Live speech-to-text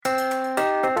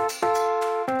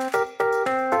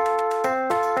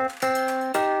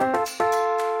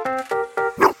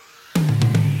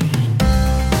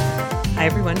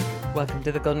Welcome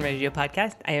to the Golden Radio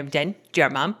Podcast. I am Jen, GR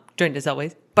Mom, joined as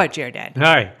always by GR Dad.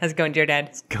 Hi. How's it going, GR Dad?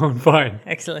 It's going fine.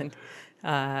 Excellent.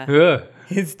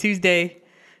 It's Tuesday.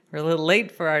 We're a little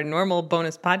late for our normal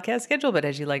bonus podcast schedule, but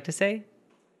as you like to say,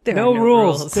 there are no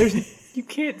rules. You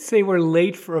can't say we're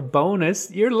late for a bonus.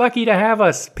 You're lucky to have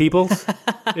us, people.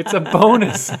 It's a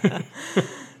bonus.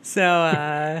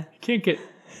 So,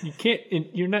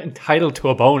 you're not entitled to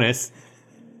a bonus.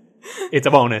 It's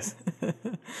a bonus.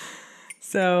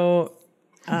 So,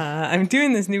 I'm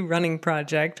doing this new running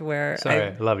project where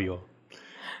I love you all.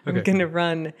 Okay. I'm going to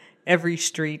run every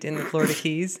street in the Florida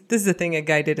Keys. This is a thing a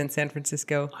guy did in San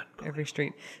Francisco, every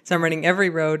street. So I'm running every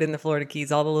road in the Florida Keys,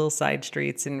 all the little side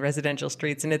streets and residential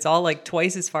streets. And it's all like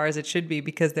twice as far as it should be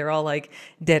because they're all like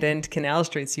dead-end canal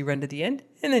streets. You run to the end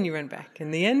and then you run back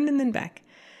and the end and then back.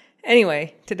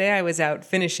 Anyway, today I was out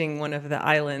finishing one of the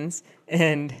islands,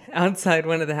 and outside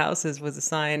one of the houses was a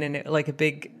sign, and like a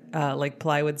big like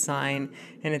plywood sign,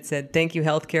 and it said, "Thank you,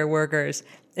 healthcare workers."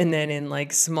 And then in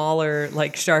like smaller,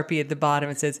 like Sharpie at the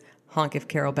bottom, it says, "Honk if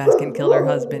Carole Baskin killed her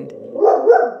husband."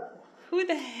 Who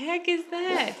the heck is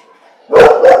that?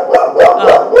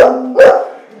 Oh.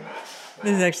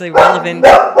 This is actually relevant.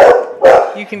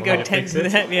 You can go tend to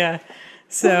that, yeah.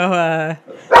 So,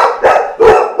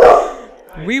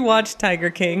 we watched Tiger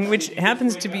King, which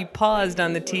happens to be paused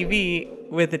on the TV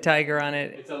with a tiger on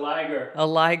it. It's a liger. A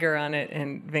liger on it,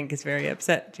 and Vink is very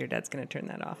upset. Your dad's going to turn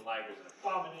that off. Liger's an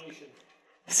abomination.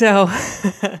 So,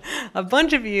 a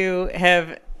bunch of you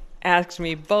have asked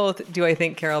me both, do I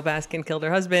think Carole Baskin killed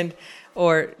her husband,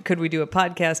 or could we do a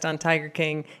podcast on Tiger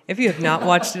King? If you have not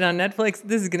watched it on Netflix,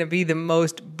 this is going to be the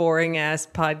most boring-ass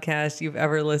podcast you've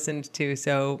ever listened to,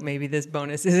 so maybe this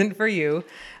bonus isn't for you.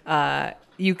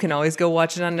 You can always go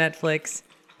watch it on Netflix,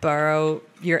 borrow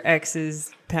your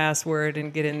ex's password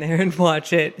and get in there and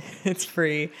watch it. It's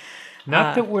free.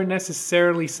 Not that we're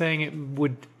necessarily saying it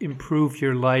would improve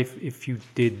your life if you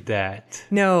did that.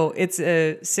 No, it's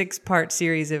a 7-part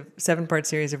series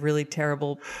of really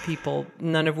terrible people,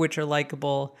 none of which are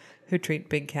likable, who treat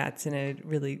big cats in a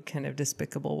really kind of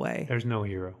despicable way. There's no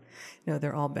hero. No,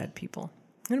 they're all bad people.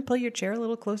 I'm going to pull your chair a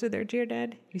little closer there, dear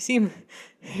Dad.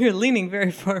 You're leaning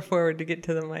very far forward to get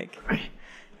to the mic.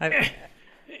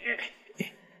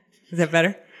 Is that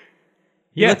better?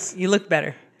 Yes. You look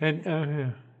better. And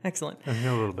yeah. Excellent. I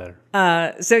know a little better.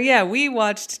 So yeah, we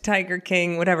watched Tiger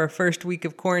King, first week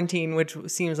of quarantine, which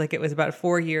seems like it was about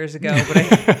 4 years ago.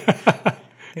 But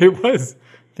It was.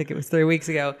 I think it was 3 weeks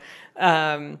ago.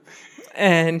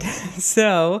 And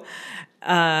so...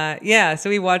 so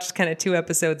we watched kind of 2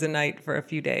 episodes a night for a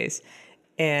few days.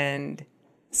 And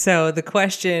so the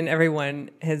question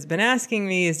everyone has been asking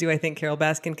me is, do I think Carole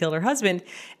Baskin killed her husband?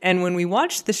 And when we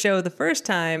watched the show the first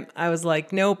time, I was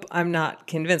like, nope, I'm not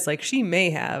convinced. Like, she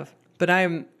may have, but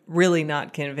I'm really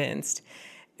not convinced.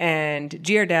 And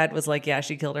GR Dad was like, yeah,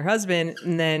 she killed her husband.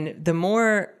 And then the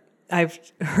more I've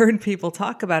heard people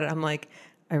talk about it, I'm like,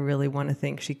 I really want to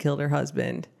think she killed her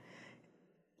husband.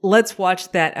 Let's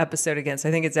watch that episode again. So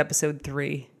I think it's episode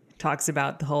 3. Talks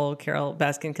about the whole Carole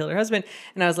Baskin killed her husband.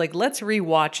 And I was like, let's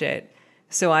rewatch it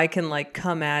so I can like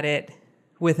come at it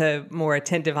with a more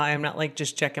attentive eye. I'm not like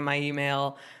just checking my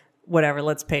email, whatever.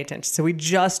 Let's pay attention. So we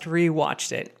just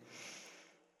rewatched it.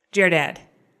 GR Dad,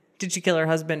 did she kill her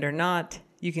husband or not?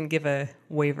 You can give a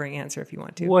wavering answer if you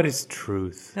want to. What is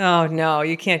truth? Oh, no,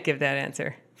 you can't give that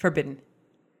answer. Forbidden.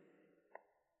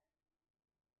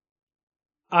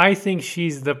 I think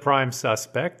she's the prime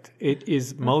suspect. It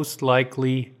is most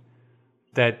likely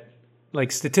that, like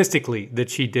statistically, that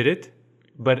she did it,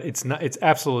 but it's not. It's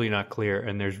absolutely not clear,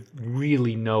 and there's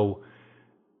really no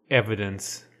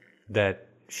evidence that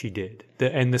she did.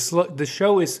 The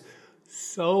show is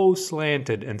so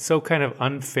slanted and so kind of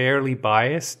unfairly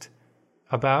biased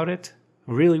about it.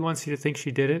 Really wants you to think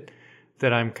she did it,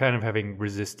 that I'm kind of having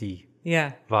resisty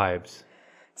vibes.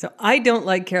 So I don't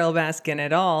like Carole Baskin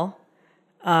at all.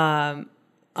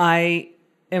 I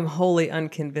am wholly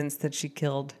unconvinced that she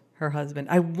killed her husband.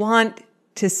 I want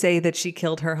to say that she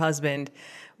killed her husband,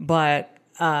 but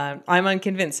I'm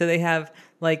unconvinced. So they have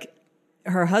like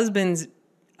her husband's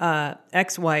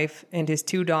ex-wife and his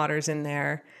 2 daughters in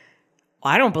there.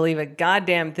 I don't believe a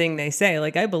goddamn thing they say.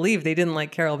 Like, I believe they didn't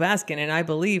like Carole Baskin, and I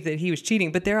believe that he was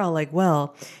cheating. But they're all like,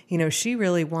 well, she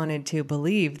really wanted to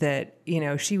believe that,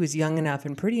 she was young enough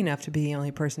and pretty enough to be the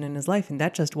only person in his life, and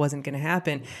that just wasn't going to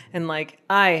happen. And, like,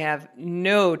 I have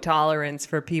no tolerance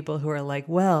for people who are like,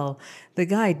 well, the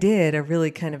guy did a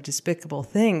really kind of despicable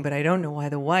thing, but I don't know why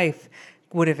the wife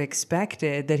would have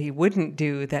expected that he wouldn't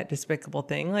do that despicable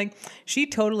thing. Like, she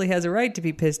totally has a right to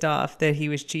be pissed off that he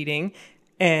was cheating.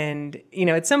 And,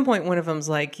 at some point, one of them's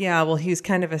like, yeah, well, he was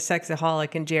kind of a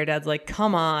sexaholic. And Jaredad's like,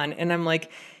 come on. And I'm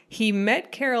like, he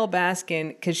met Carole Baskin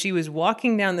because she was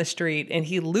walking down the street and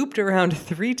he looped around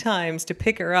 3 times to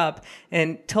pick her up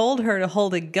and told her to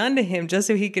hold a gun to him just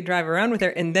so he could drive around with her.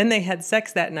 And then they had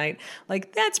sex that night.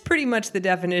 Like, that's pretty much the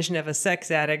definition of a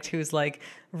sex addict who's like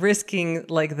risking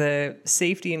like the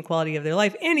safety and quality of their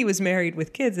life. And he was married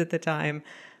with kids at the time,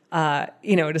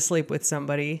 to sleep with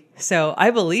somebody. So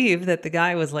I believe that the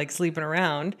guy was like sleeping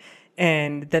around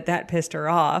and that pissed her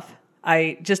off.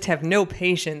 I just have no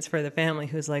patience for the family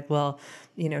who's like, well,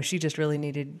 she just really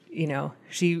needed,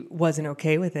 she wasn't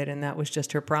okay with it and that was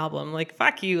just her problem. Like,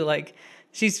 fuck you. Like,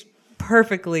 she's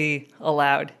perfectly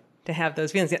allowed to have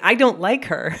those feelings. And I don't like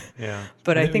her. Yeah.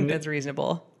 But I think that's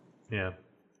reasonable. Yeah.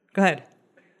 Go ahead.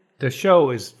 The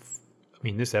show is,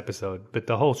 this episode, but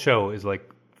the whole show is like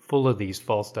full of these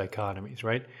false dichotomies,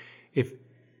 right? If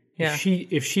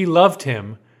she loved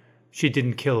him, she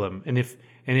didn't kill him. And if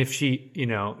she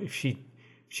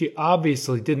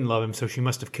obviously didn't love him, so she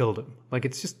must have killed him. Like,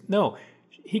 it's just, no,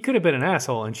 he could have been an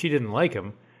asshole and she didn't like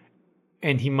him.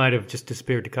 And he might have just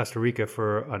disappeared to Costa Rica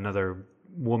for another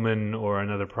woman or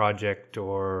another project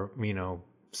or,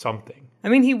 something.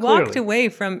 He walked away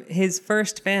from his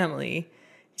first family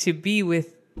to be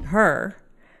with her.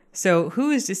 So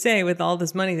who is to say with all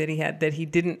this money that he had that he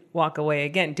didn't walk away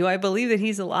again? Do I believe that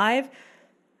he's alive?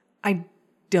 I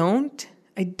don't.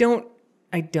 You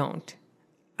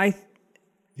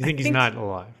think he's not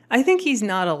alive? I think he's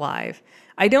not alive.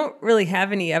 I don't really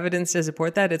have any evidence to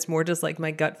support that. It's more just like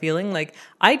my gut feeling. Like,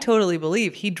 I totally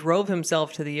believe he drove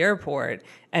himself to the airport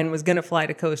and was going to fly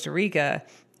to Costa Rica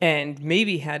and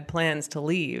maybe had plans to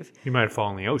leave. He might have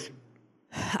fallen in the ocean.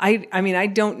 I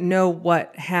don't know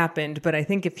what happened, but I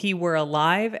think if he were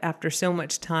alive after so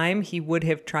much time, he would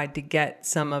have tried to get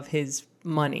some of his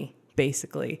money,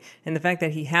 basically. And the fact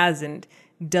that he hasn't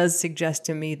does suggest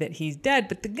to me that he's dead.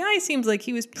 But the guy seems like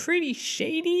he was pretty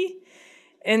shady.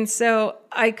 And so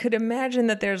I could imagine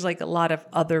that there's like a lot of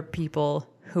other people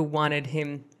who wanted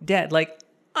him dead. Like,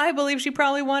 I believe she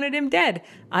probably wanted him dead.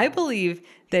 I believe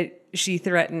that she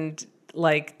threatened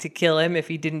to kill him if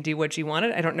he didn't do what she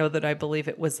wanted. I don't know that I believe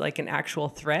it was like an actual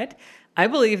threat. I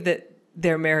believe that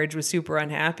their marriage was super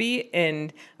unhappy.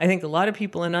 And I think a lot of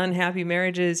people in unhappy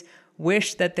marriages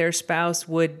wish that their spouse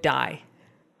would die.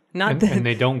 And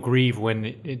they don't grieve when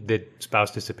the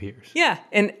spouse disappears. Yeah.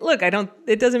 And look,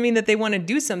 it doesn't mean that they want to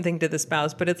do something to the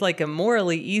spouse, but it's like a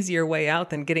morally easier way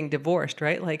out than getting divorced,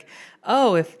 right? Like,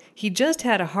 oh, if he just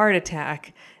had a heart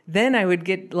attack, then I would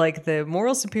get like the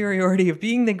moral superiority of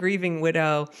being the grieving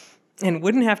widow and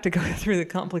wouldn't have to go through the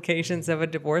complications of a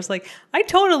divorce. Like, I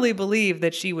totally believe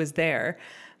that she was there,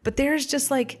 but there's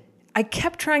just like, I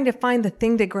kept trying to find the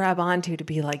thing to grab onto to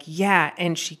be like, yeah,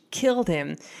 and she killed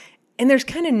him. And there's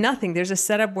kind of nothing. There's a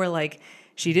setup where like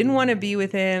she didn't want to be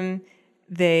with him.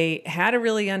 They had a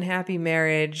really unhappy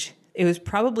marriage. It was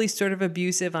probably sort of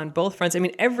abusive on both fronts.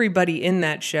 Everybody in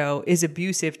that show is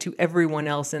abusive to everyone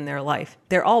else in their life.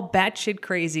 They're all batshit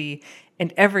crazy,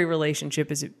 and every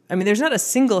relationship is... there's not a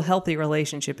single healthy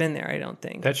relationship in there, I don't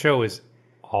think. That show is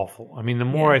awful. The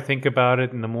more I think about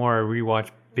it and the more I rewatch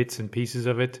bits and pieces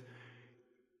of it,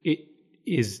 it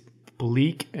is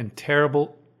bleak and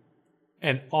terrible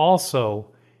and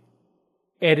also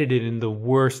edited in the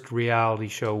worst reality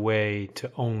show way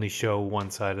to only show one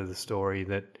side of the story.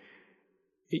 That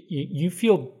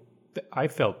I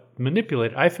felt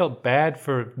manipulated. I felt bad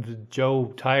for the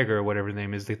Joe Tiger or whatever his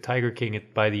name is, the Tiger King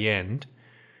by the end,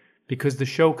 because the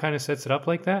show kind of sets it up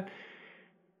like that.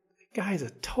 The guy's a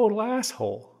total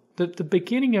asshole. The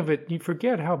beginning of it, you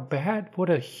forget how bad,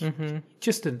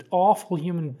 just an awful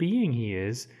human being he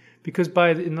is. Because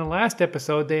in the last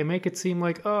episode, they make it seem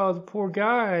like, oh, the poor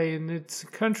guy, and it's a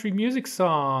country music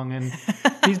song, and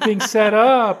he's being set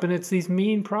up, and it's these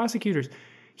mean prosecutors.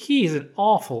 He is an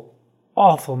awful,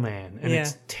 awful man, and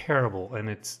it's terrible.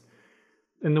 And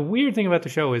the weird thing about the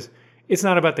show is it's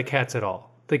not about the cats at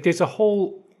all. Like, there's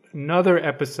another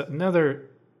episode,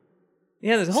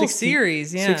 there's a whole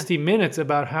series, 60 minutes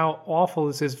about how awful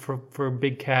this is for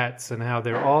big cats and how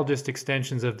they're all just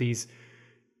extensions of these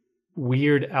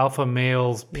weird alpha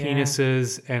males'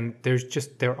 penises, and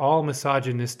they're all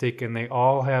misogynistic, and they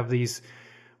all have these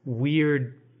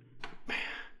weird,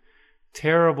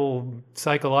 terrible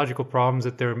psychological problems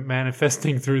that they're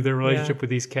manifesting through their relationship with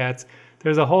these cats.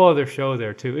 There's a whole other show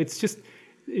there too.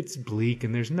 It's bleak,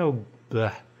 and there's no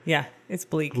blah. Yeah, it's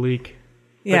bleak.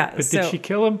 Yeah. But did she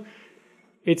kill him?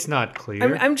 It's not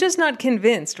clear. I'm just not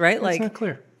convinced, right? It's not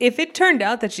clear. If it turned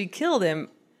out that she killed him,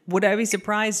 would I be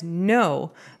surprised?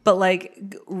 No. But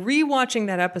rewatching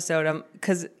that episode,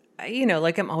 because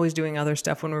like I'm always doing other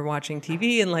stuff when we're watching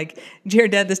TV, and like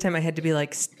Jared Dad this time I had to be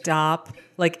like, stop.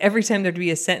 Like every time there'd be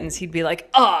a sentence, he'd be like,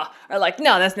 or like,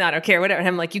 no, that's not okay, or whatever. And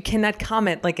I'm like, you cannot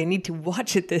comment. Like I need to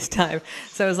watch it this time.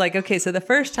 So I was like, okay, so the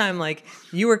first time like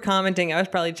you were commenting, I was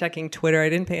probably checking Twitter. I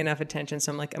didn't pay enough attention.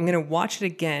 So I'm like, I'm going to watch it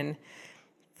again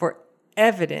for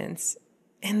evidence.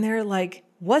 And they're like,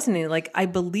 wasn't it? Like, I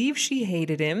believe she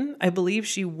hated him. I believe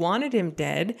she wanted him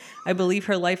dead. I believe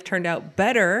her life turned out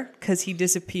better because he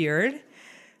disappeared.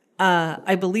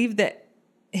 I believe that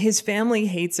his family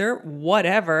hates her,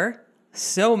 whatever.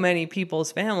 So many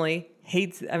people's family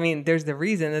hates. I mean, there's the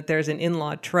reason that there's an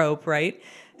in-law trope, right?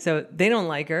 So they don't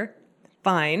like her.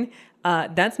 Fine.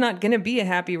 That's not going to be a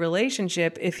happy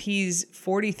relationship if he's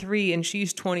 43 and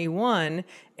she's 21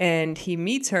 and he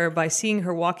meets her by seeing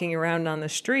her walking around on the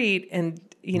street and,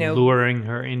 luring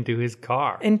her into his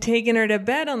car and taking her to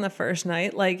bed on the first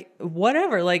night. Like,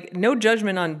 whatever, like no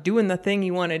judgment on doing the thing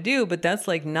you want to do, but that's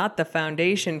like not the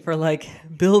foundation for like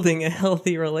building a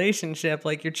healthy relationship.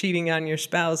 Like you're cheating on your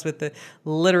spouse with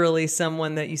literally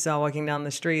someone that you saw walking down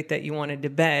the street that you wanted to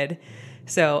bed.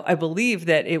 So I believe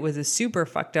that it was a super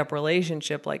fucked up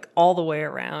relationship, like all the way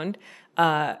around.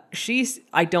 I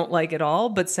don't like at all,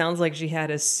 but sounds like she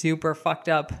had a super fucked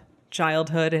up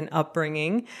childhood and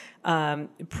upbringing.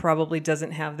 Probably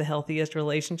doesn't have the healthiest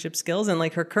relationship skills. And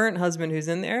like her current husband who's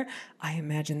in there, I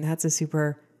imagine that's a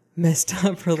super messed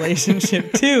up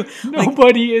relationship too.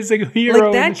 Nobody is a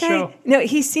hero like that in the guy, show. No,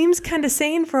 he seems kind of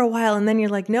sane for a while, and then you're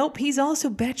like, nope, he's also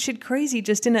batshit crazy,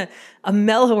 just in a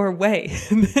mellower way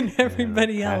than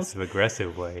everybody else. Passive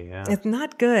aggressive way, yeah. It's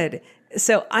not good.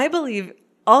 So I believe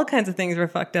all kinds of things were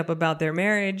fucked up about their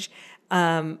marriage,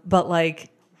 but like,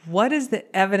 what is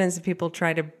the evidence that people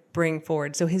try to bring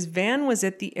forward? So his van was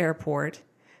at the airport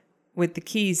with the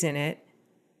keys in it,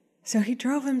 so he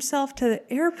drove himself to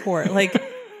the airport, like.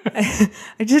 I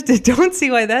just don't see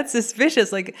why that's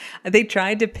suspicious. Like they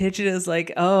tried to pitch it as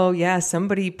like, oh yeah,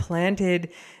 somebody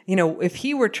planted, if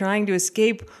he were trying to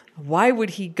escape, why would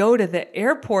he go to the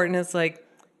airport? And it's like,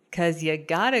 cause you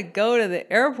gotta go to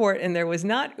the airport, and there was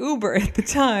not Uber at the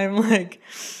time. Like,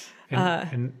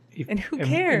 and who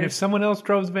cares? And if someone else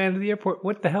drove the van to the airport,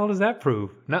 what the hell does that prove?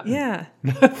 Nothing. Yeah.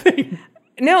 Nothing.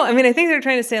 No, I mean, I think they're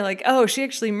trying to say like, oh, she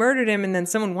actually murdered him and then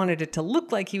someone wanted it to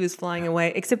look like he was flying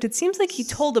away, except it seems like he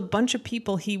told a bunch of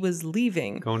people he was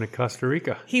leaving. Going to Costa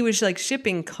Rica. He was like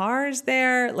shipping cars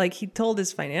there. Like he told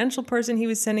his financial person he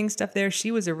was sending stuff there.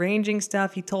 She was arranging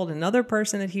stuff. He told another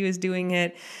person that he was doing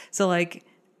it. So like,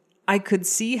 I could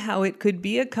see how it could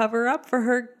be a cover up for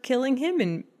her killing him,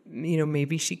 and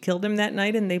maybe she killed him that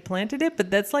night and they planted it, but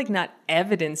that's like not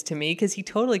evidence to me, because he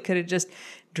totally could have just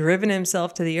driven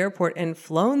himself to the airport and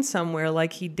flown somewhere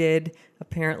like he did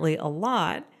apparently a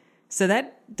lot. So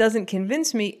that doesn't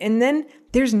convince me. And then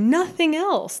there's nothing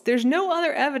else. There's no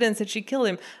other evidence that she killed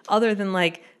him other than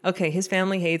like, okay, his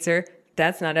family hates her.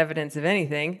 That's not evidence of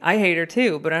anything. I hate her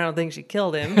too, but I don't think she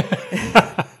killed him.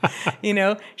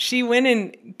 She went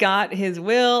and got his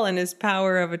will and his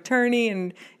power of attorney.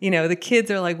 And, the kids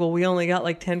are like, well, we only got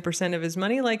like 10% of his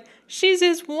money. Like, she's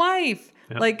his wife.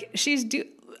 Yep. Like,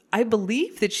 I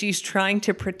believe that she's trying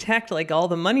to protect like all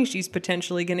the money she's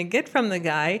potentially going to get from the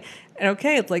guy. And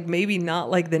okay, it's like maybe not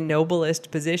like the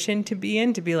noblest position to be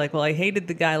in, to be like, well, I hated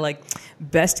the guy, like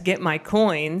best get my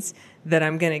coins that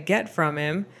I'm going to get from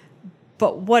him.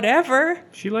 But whatever.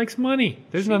 She likes money.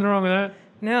 There's nothing wrong with that.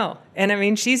 No. And I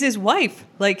mean, she's his wife.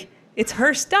 Like, it's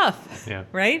her stuff. Yeah.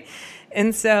 Right?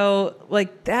 And so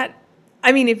like that,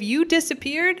 I mean, if you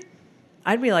disappeared,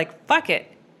 I'd be like, fuck it.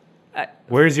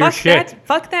 Where's your shit?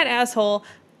 Fuck that asshole.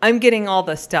 I'm getting all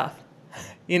the stuff.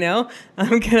 I'm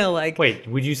going to like... Wait,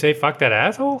 would you say fuck that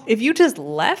asshole? If you just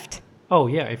left? Oh,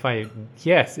 yeah. If I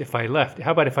left.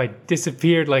 How about if I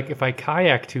disappeared, like if I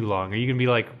kayak too long? Are you going to be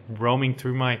like rummaging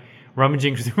through my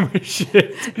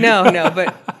shit? No,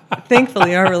 but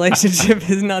thankfully our relationship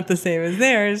is not the same as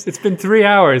theirs. It's been 3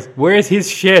 hours. Where's his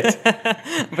shit?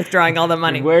 Withdrawing all the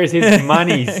money. And where's his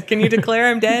monies? Can you declare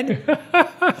I'm dead?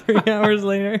 3 hours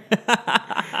later.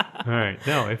 All right.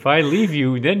 No, if I leave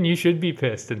you, then you should be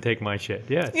pissed and take my shit.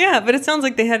 Yes. Yeah, but it sounds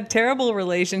like they had a terrible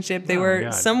relationship. They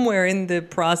were somewhere in the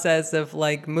process of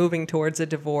like moving towards a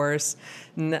divorce.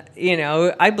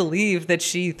 I believe that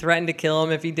she threatened to kill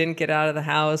him if he didn't get out of the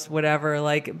house, whatever.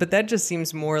 Like, but that just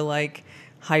seems more like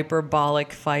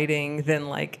hyperbolic fighting than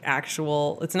like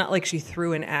actual. It's not like she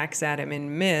threw an axe at him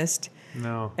and missed.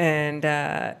 No.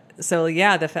 And so,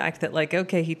 yeah, the fact that like,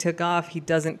 okay, he took off, he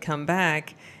doesn't come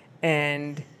back,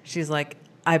 and she's like,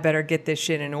 I better get this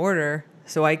shit in order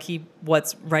so I keep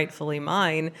what's rightfully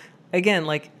mine. Again,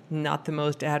 like, not the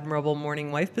most admirable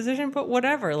mourning wife position, but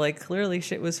whatever. Like, clearly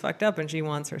shit was fucked up and she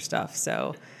wants her stuff.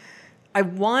 So I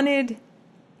want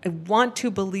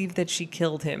to believe that she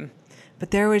killed him,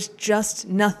 but there was just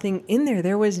nothing in there.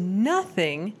 There was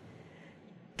nothing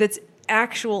that's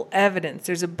actual evidence.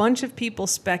 There's a bunch of people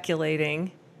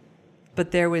speculating,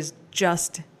 but there was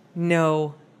just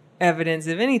no evidence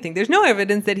of anything. There's no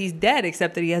evidence that he's dead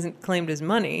except that he hasn't claimed his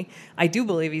money. I do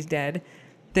believe he's dead.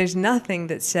 There's nothing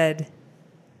that said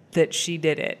that she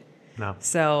did it. No.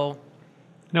 So,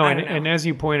 no, and as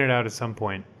you pointed out at some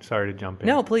point, sorry to jump in.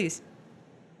 No, please.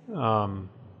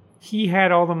 He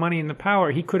had all the money and the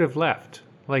power. He could have left.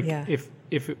 Like, if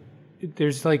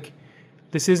there's like,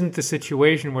 this isn't the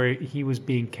situation where he was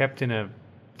being kept in a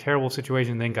terrible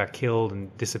situation and then got killed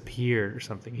and disappeared or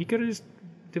something. He could have just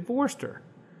divorced her.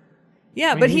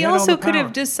 Yeah, but he also could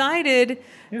have decided,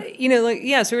 so we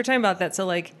were talking about that. So,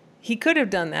 like, he could have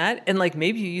done that, and, like,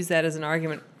 maybe you use that as an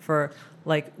argument for,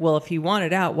 like, well, if he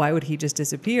wanted out, why would he just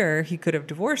disappear? He could have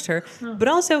divorced her. But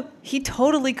also, he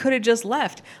totally could have just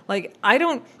left. Like,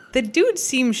 the dude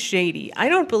seems shady. I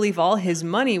don't believe all his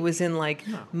money was in, like,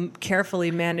 carefully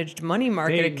managed money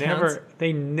market accounts.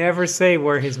 They never say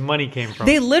where his money came from.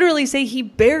 They literally say he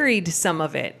buried some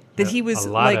of it. That he was,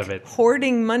 like,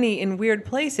 hoarding money in weird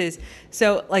places.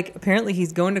 So, like, apparently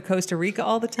he's going to Costa Rica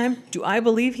all the time. Do I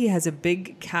believe he has a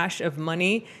big cache of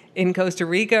money in Costa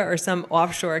Rica or some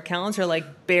offshore accounts or,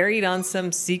 like, buried on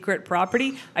some secret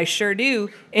property? I sure do.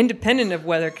 Independent of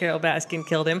whether Carole Baskin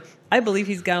killed him, I believe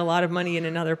he's got a lot of money in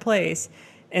another place.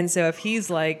 And so if he's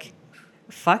like,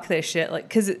 fuck this shit, like,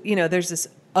 because, there's this,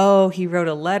 he wrote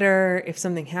a letter. If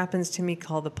something happens to me,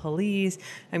 call the police.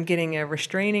 I'm getting a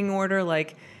restraining order.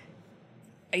 Like,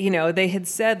 they had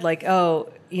said, like,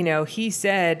 he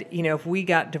said, if we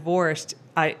got divorced,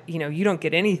 you don't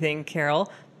get anything,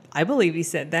 Carole. I believe he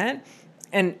said that.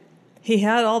 And he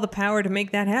had all the power to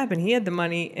make that happen. He had the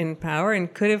money and power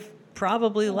and could have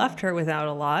probably left her without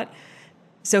a lot.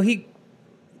 So he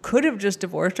could have just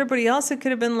divorced her, but he also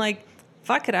could have been like,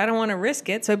 fuck it, I don't want to risk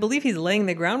it. So I believe he's laying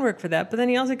the groundwork for that. But then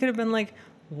he also could have been like,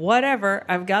 whatever,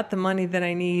 I've got the money that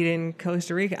I need in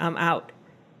Costa Rica, I'm out.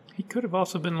 He could have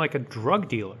also been like a drug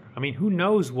dealer. I mean, who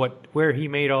knows where he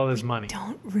made all his money?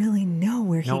 Don't really know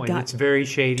where he got. No, it's very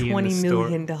shady in the $20 story.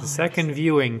 million. The second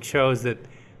viewing shows that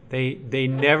they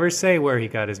never say where he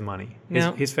got his money.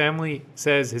 His family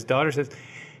says, his daughter says,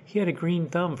 he had a green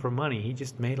thumb for money. He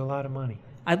just made a lot of money.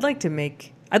 I'd like to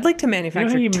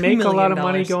manufacture. You make a lot of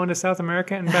money going to South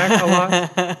America and back a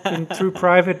lot and through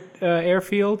private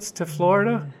airfields to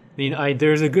Florida. I mean,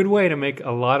 there's a good way to make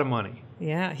a lot of money.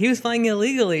 Yeah, he was flying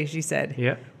illegally, she said.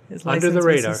 Yeah, his license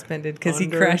was suspended because he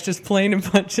crashed his plane a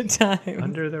bunch of times.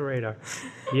 Under the radar.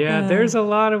 Yeah, there's a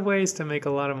lot of ways to make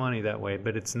a lot of money that way,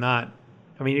 but it's not.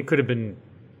 I mean, it could have been,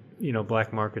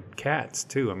 black market cats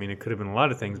too. I mean, it could have been a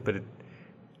lot of things, but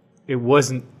it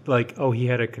wasn't like, he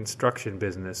had a construction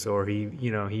business or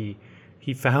he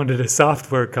founded a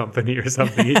software company or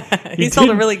something. He sold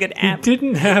a really good app. He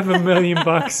didn't have $1 million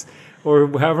or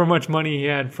however much money he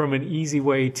had from an easy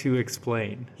way to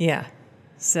explain. Yeah.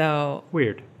 So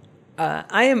weird.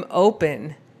 I am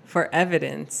open for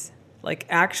evidence, like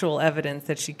actual evidence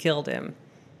that she killed him.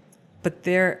 But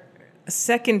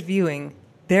second viewing,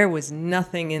 there was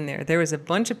nothing in there. There was a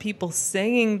bunch of people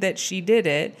saying that she did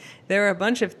it. There were a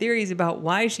bunch of theories about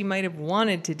why she might have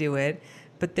wanted to do it,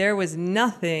 but there was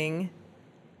nothing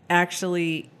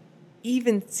actually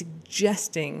even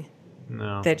suggesting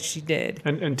that she did.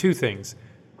 And two things.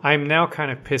 I'm now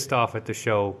kind of pissed off at the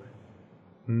show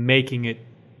making it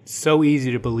so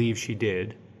easy to believe she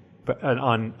did, but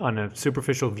on a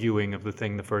superficial viewing of the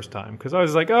thing the first time. Because I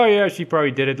was like, oh yeah, she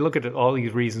probably did it. Look at all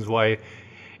these reasons why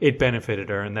it benefited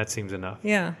her, and that seems enough.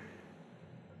 Yeah.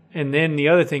 And then the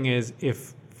other thing is,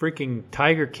 if freaking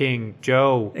Tiger King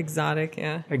Joe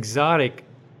Exotic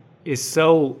is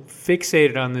so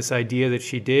fixated on this idea that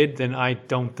she did, then I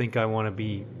don't think I want to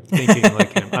be thinking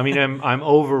like him. I mean, I'm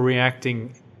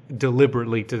overreacting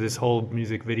deliberately to this whole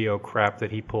music video crap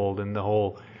that he pulled and the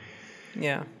whole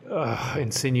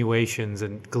insinuations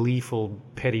and gleeful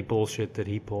petty bullshit that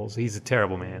he pulls. He's a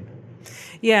terrible man.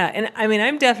 Yeah, and I mean,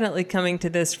 I'm definitely coming to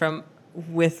this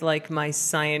with like my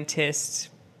scientist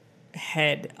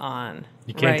head on.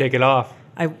 You can't take it off.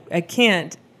 I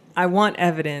can't. I want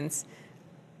evidence.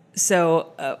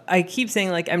 So I keep saying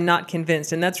like I'm not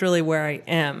convinced, and that's really where I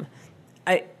am.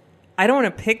 I don't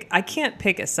want to pick. I can't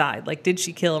pick a side. Like, did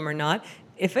she kill him or not?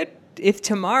 If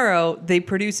tomorrow they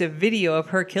produce a video of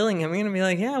her killing him, I'm going to be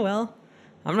like, yeah, well,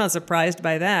 I'm not surprised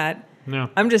by that. No.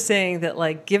 I'm just saying that,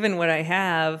 like, given what I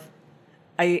have,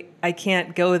 I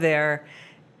can't go there,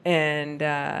 and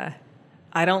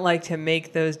I don't like to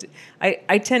make those.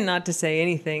 I tend not to say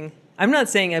anything. I'm not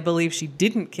saying I believe she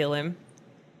didn't kill him.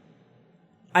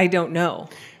 I don't know.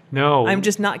 No. I'm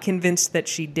just not convinced that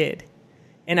she did.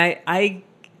 And I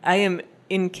am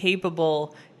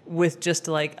incapable with just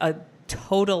like a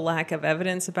total lack of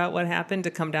evidence about what happened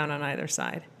to come down on either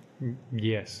side.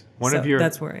 Yes.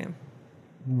 That's where I am.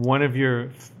 One of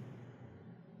your,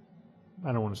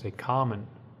 I don't want to say common,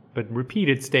 but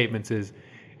repeated statements is,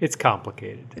 it's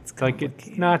complicated. It's complicated. Like,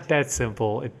 it's not that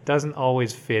simple. It doesn't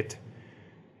always fit.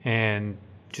 And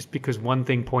just because one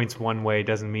thing points one way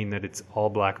doesn't mean that it's all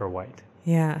black or white.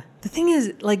 Yeah. The thing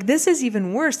is, like, this is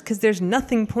even worse because there's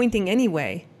nothing pointing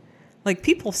anyway. Like,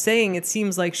 people saying it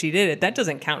seems like she did it, that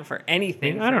doesn't count for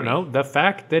anything. I don't know. The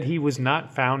fact that he was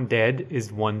not found dead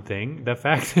is one thing. The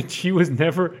fact that she was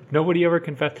nobody ever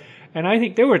confessed. And I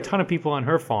think there were a ton of people on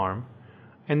her farm,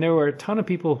 and there were a ton of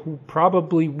people who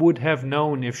probably would have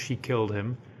known if she killed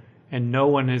him, and no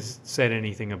one has said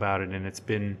anything about it, and it's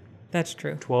been... That's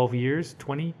true. 12 years?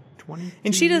 20?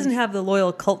 And she doesn't have the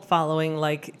loyal cult following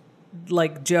like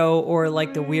Joe or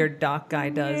like the weird doc guy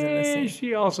does in the scene.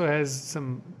 She also has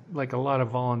some, like a lot of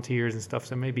volunteers and stuff,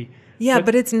 so maybe... Yeah,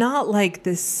 but it's not like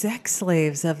the sex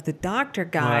slaves of the doctor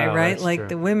guy, right? Like true.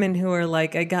 the women who are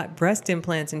like, I got breast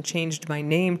implants and changed my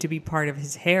name to be part of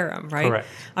his harem, right? Correct.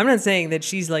 I'm not saying that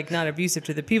she's like not abusive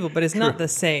to the people, but it's not the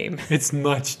same. It's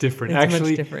much different. It's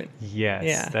Actually, much different. Yes,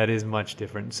 Yeah. that is much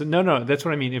different. So no, that's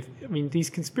what I mean.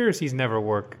 These conspiracies never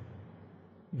work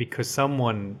because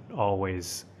someone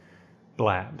always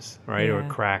blabs, right? Yeah. Or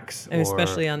cracks, And or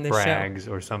especially on this brags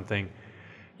or something.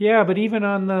 Yeah, but even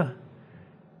on the...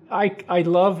 I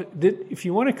love that. If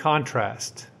you want to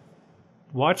contrast,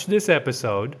 watch this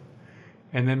episode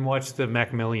and then watch the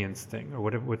McMillions thing, or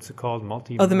what's it called?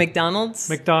 The McDonald's?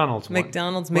 McDonald's one.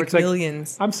 McDonald's Where it's like,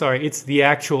 McMillions. I'm sorry, it's the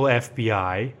actual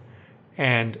FBI,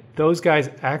 and those guys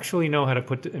actually know how to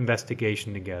put the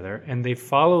investigation together, and they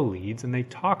follow leads, and they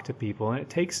talk to people, and it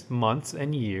takes months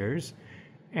and years,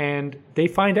 and they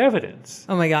find evidence.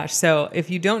 Oh my gosh. So if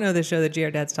you don't know the show that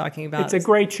J.R. Dad's talking about... It's a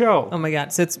great show. Oh my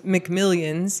God. So it's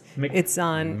McMillions. It's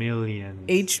on Millions.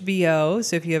 HBO.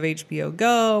 So if you have HBO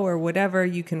Go or whatever,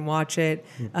 you can watch it.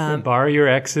 Borrow your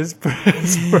ex's.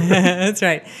 That's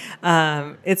right.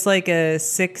 It's like a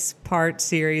 6-part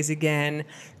series again.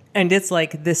 And it's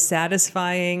like the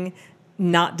satisfying,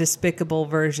 not despicable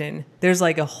version. There's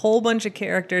like a whole bunch of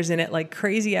characters in it, like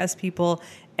crazy ass people.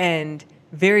 And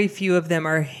very few of them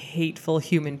are hateful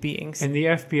human beings. And the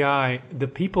FBI, the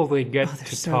people they get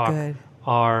to so talk good.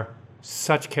 are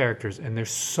such characters, and they're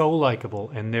so likable,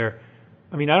 and I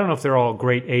don't know if they're all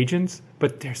great agents,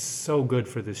 but they're so good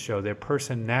for this show. Their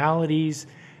personalities,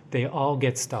 they all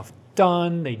get stuff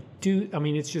done. They do.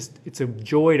 It's a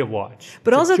joy to watch.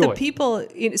 But it's also the people,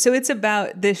 so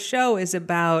this show is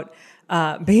about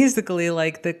basically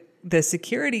like the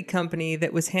security company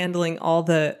that was handling all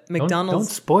the McDonald's.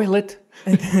 Don't spoil it.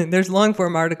 There's long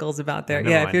form articles about there.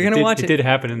 Yeah, if you're going to watch it. It did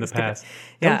happen in the past.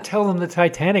 Yeah. Don't tell them the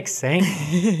Titanic sank.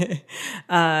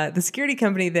 The security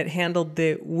company that handled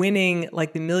the winning,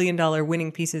 like the $1 million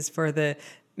winning pieces for the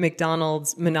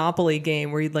McDonald's Monopoly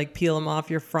game where you'd like peel them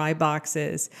off your fry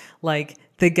boxes. Like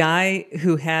the guy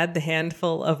who had the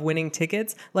handful of winning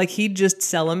tickets, like he'd just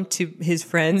sell them to his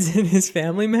friends and his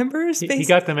family members. He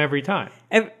got them every time.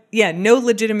 Yeah, no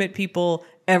legitimate people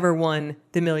ever won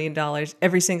the $1 million.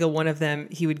 Every single one of them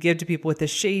he would give to people with a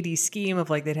shady scheme of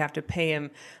like they'd have to pay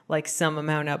him like some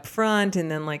amount up front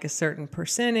and then like a certain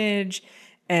percentage.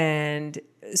 And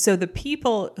so the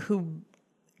people who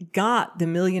got the $1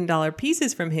 million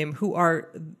pieces from him, who are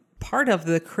part of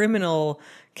the criminal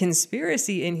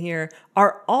conspiracy in here,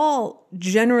 are all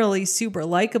generally super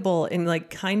likable and like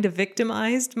kind of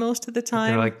victimized most of the time.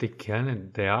 They're like,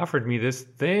 they offered me this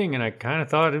thing, and I kind of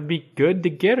thought it'd be good to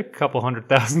get a couple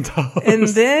 $100,000. And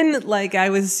then like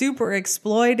I was super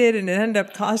exploited, and it ended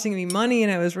up costing me money,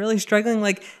 and I was really struggling.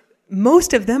 Like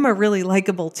most of them are really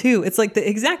likable too. It's like the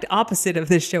exact opposite of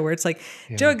this show where it's like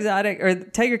Joe Exotic or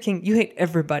Tiger King, you hate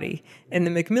everybody. And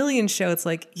the McMillions show, it's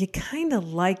like you kind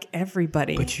of like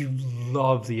everybody. But you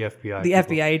love the FBI. The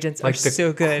FBI agents are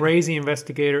so good. Crazy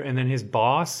investigator, and then his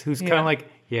boss, who's kind of like,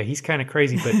 he's kind of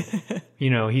crazy, but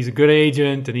he's a good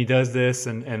agent, and he does this,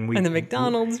 and the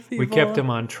McDonald's people. We kept him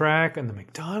on track, and the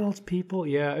McDonald's people,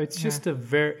 it's just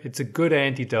it's a good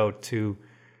antidote to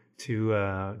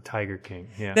Tiger King.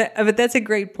 Yeah. But that's a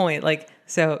great point. Like,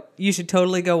 so you should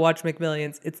totally go watch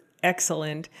McMillions. It's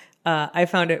excellent. I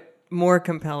found it more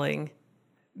compelling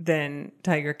than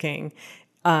Tiger King.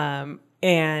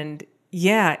 And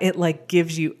yeah, it like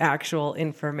gives you actual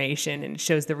information and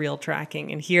shows the real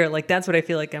tracking. And here, like, that's what I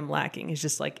feel like I'm lacking is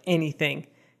just like anything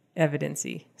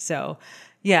evidency. So,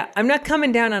 yeah, I'm not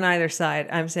coming down on either side.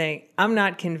 I'm saying I'm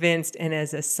not convinced. And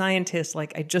as a scientist,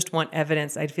 like, I just want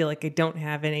evidence. I feel like I don't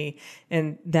have any.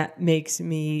 And that makes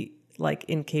me like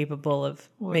incapable of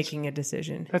making a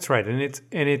decision. That's right. And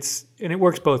it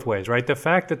works both ways, right? The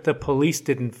fact that the police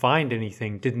didn't find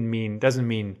anything doesn't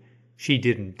mean she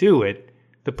didn't do it.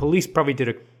 The police probably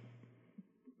did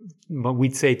what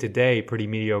we'd say today, pretty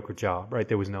mediocre job, right?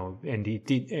 There was no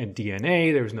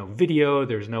DNA, there was no video,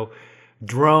 there's no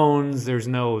drones, there's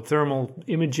no thermal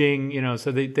imaging,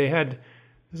 so they had,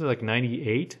 this was like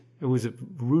 98. It was a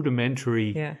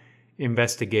rudimentary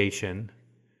investigation.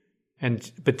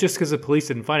 But just because the police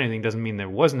didn't find anything doesn't mean there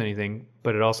wasn't anything,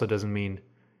 but it also doesn't mean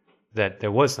that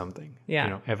there was something.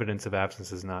 Yeah. Evidence of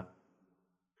absence is not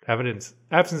evidence.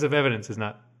 Absence of evidence is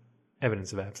not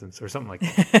evidence of absence, or something like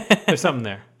that. There's something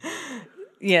there.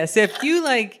 Yeah, so if you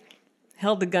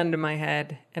held a gun to my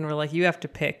head and were like, you have to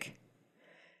pick,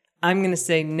 I'm going to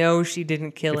say no, she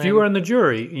didn't kill him. If you were on the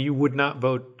jury, you would not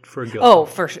vote for guilt. Oh,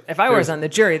 for sure. If I was on the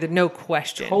jury, then no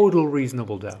question. Total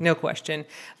reasonable doubt. No question.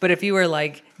 But if you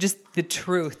were just the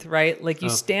truth, right? Like you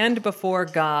stand before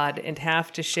God and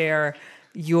have to share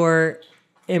your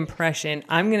impression,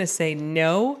 I'm going to say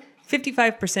no.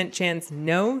 55% chance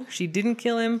no, she didn't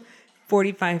kill him.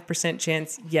 45%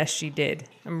 chance, yes, she did.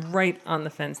 I'm right on the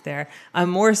fence there. I'm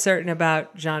more certain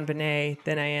about Jean Benet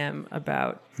than I am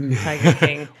about Tiger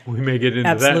King. We may get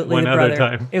into that one other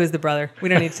time. It was the brother. We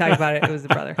don't need to talk about it. It was the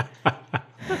brother.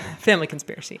 Family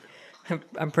conspiracy.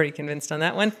 I'm pretty convinced on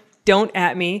that one. Don't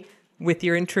at me with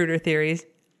your intruder theories.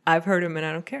 I've heard them and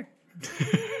I don't care.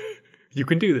 You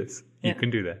can do this. You can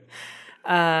do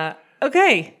that.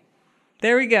 Okay.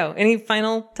 There we go. Any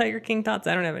final Tiger King thoughts?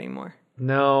 I don't have any more.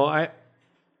 No,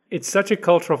 it's such a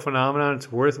cultural phenomenon.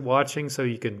 It's worth watching so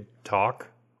you can talk.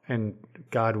 And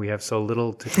God, we have so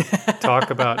little to talk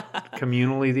about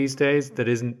communally these days that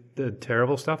isn't the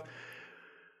terrible stuff.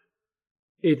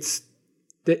 It's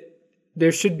that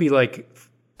there should be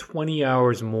 20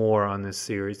 hours more on this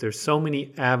series. There's so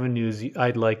many avenues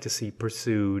I'd like to see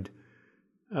pursued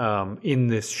in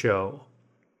this show.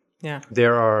 Yeah.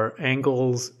 There are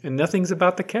angles, and nothing's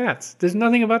about the cats. There's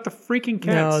nothing about the freaking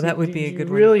cats. No, that would be a good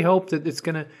one. I really hope that it's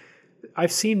going to...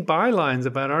 I've seen bylines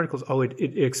about articles. Oh, it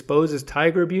exposes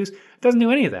tiger abuse. It doesn't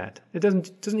do any of that. It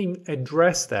doesn't even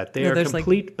address that. They are a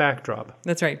complete backdrop.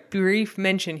 That's right. Brief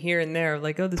mention here and there of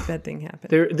this bad thing happened.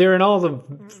 They're in all the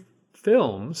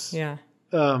films. Yeah.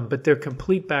 But they're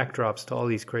complete backdrops to all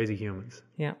these crazy humans.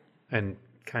 Yeah. And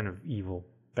kind of evil,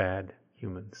 bad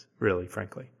humans, really,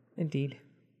 frankly. Indeed.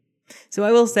 So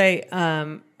I will say,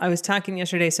 I was talking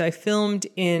yesterday, so I filmed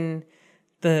in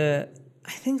I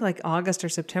think August or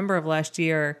September of last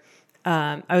year,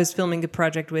 I was filming a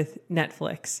project with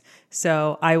Netflix.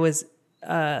 So I was,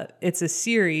 it's a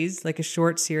series, a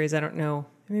short series, I don't know,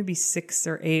 maybe 6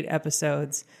 or 8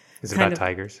 episodes. Is it about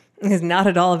tigers? It's not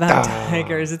at all about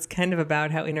tigers. It's kind of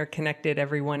about how interconnected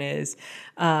everyone is.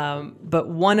 But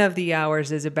one of the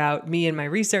hours is about me and my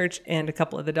research, and a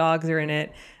couple of the dogs are in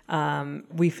it.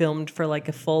 We filmed for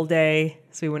a full day.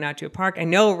 So we went out to a park. I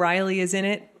know Riley is in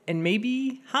it, and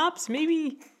maybe Hops,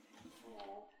 maybe.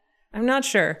 I'm not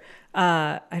sure.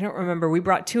 I don't remember. We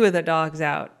brought 2 of the dogs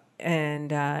out,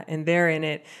 and they're in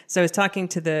it. So I was talking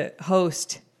to the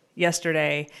host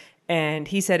yesterday, and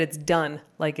he said it's done.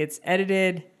 It's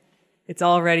edited. It's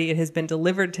all ready. It has been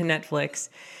delivered to Netflix.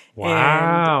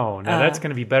 Wow. Now that's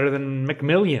going to be better than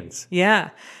McMillions.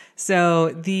 Yeah. So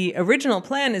the original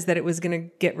plan is that it was going to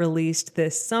get released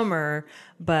this summer,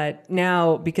 but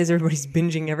now because everybody's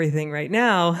binging everything right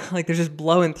now, they're just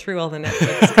blowing through all the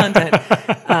Netflix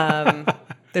content.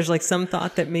 There's some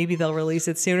thought that maybe they'll release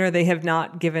it sooner. They have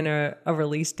not given a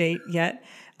release date yet.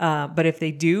 But if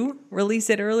they do release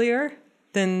it earlier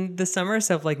than the summer,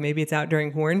 so if maybe it's out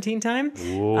during quarantine time,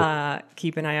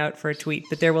 keep an eye out for a tweet.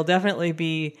 But there will definitely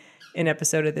be an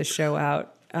episode of this show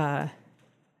out,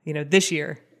 this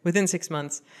year, within 6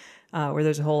 months, where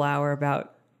there's a whole hour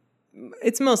about,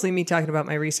 it's mostly me talking about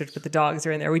my research, but the dogs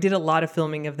are in there. We did a lot of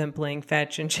filming of them playing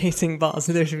fetch and chasing balls,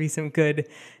 so there should be some good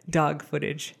dog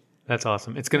footage. That's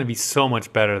awesome. It's going to be so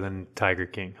much better than Tiger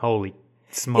King. Holy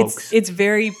smokes. It's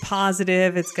very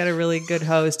positive. It's got a really good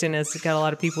host, and it's got a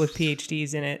lot of people with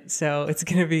PhDs in it. So it's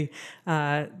going to be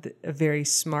a very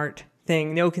smart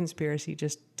thing. No conspiracy,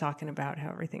 just talking about how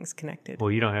everything's connected.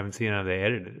 Well, you haven't seen how they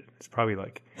edited it. It's probably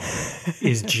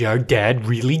is our dad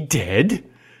really dead?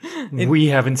 We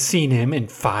haven't seen him in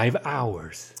 5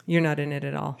 hours. You're not in it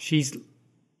at all.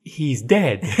 He's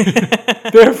dead.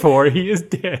 Therefore, he is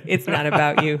dead. It's not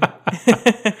about you.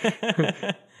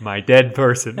 My dead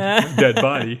person, dead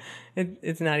body.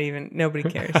 It's not even. Nobody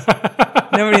cares.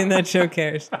 Nobody in that show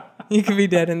cares. You could be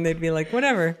dead, and they'd be like,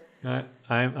 whatever.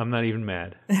 I'm not even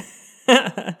mad.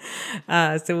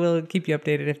 So we'll keep you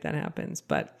updated if that happens.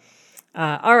 But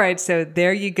all right, so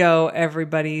there you go,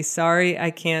 everybody. Sorry, I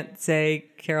can't say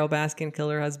Carole Baskin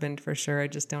killed her husband for sure. I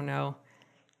just don't know.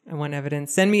 I want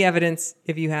evidence. Send me evidence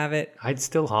if you have it. I'd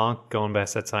still honk going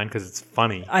past that sign because it's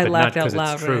funny. I laughed out not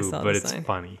loud it's when I true, saw but the it's sign.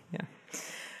 funny. Yeah.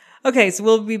 Okay, so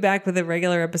we'll be back with a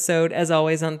regular episode as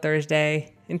always on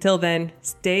Thursday. Until then,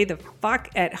 stay the fuck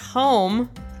at home.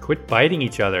 Quit biting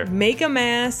each other. Make a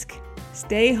mask.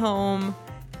 Stay home.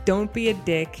 Don't be a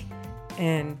dick.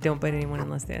 And don't bite anyone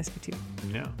unless they ask you to.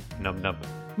 No. Nub nub.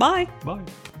 Bye. Bye.